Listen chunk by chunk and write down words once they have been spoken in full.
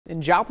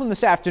In Joplin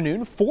this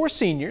afternoon, 4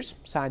 seniors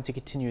signed to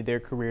continue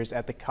their careers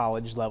at the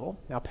college level.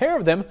 Now, a pair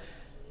of them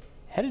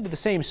headed to the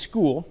same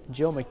school.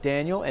 Joe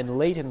McDaniel and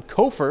Leighton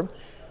Kofer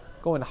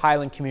going to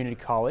Highland Community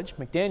College.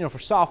 McDaniel for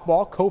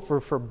softball,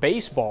 Kofer for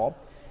baseball.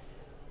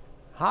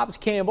 Hobbs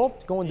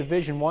Campbell going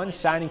Division I,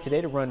 signing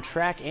today to run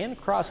track and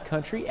cross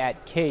country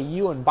at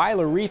KU. And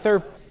Byler Reither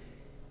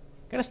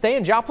going to stay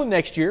in Joplin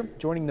next year,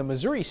 joining the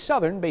Missouri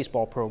Southern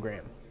baseball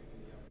program.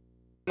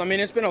 I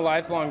mean, it's been a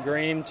lifelong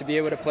dream to be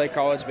able to play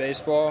college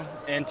baseball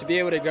and to be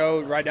able to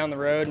go right down the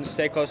road and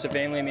stay close to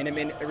family. I mean,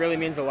 it really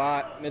means a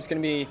lot. It's going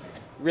to be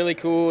really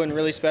cool and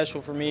really special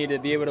for me to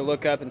be able to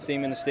look up and see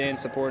them in the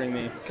stands supporting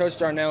me. Coach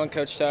Darnell and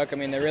Coach Tuck, I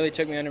mean, they really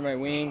took me under my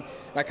wing.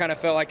 I kind of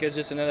felt like it was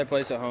just another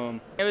place at home.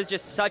 It was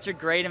just such a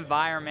great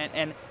environment,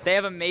 and they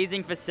have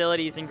amazing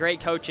facilities and great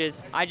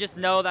coaches. I just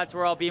know that's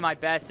where I'll be my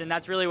best, and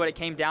that's really what it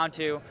came down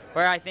to,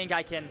 where I think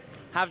I can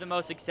have the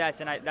most success,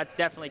 and that's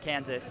definitely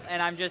Kansas.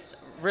 And I'm just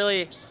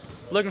really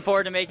looking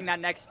forward to making that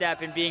next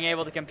step and being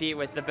able to compete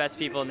with the best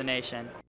people in the nation.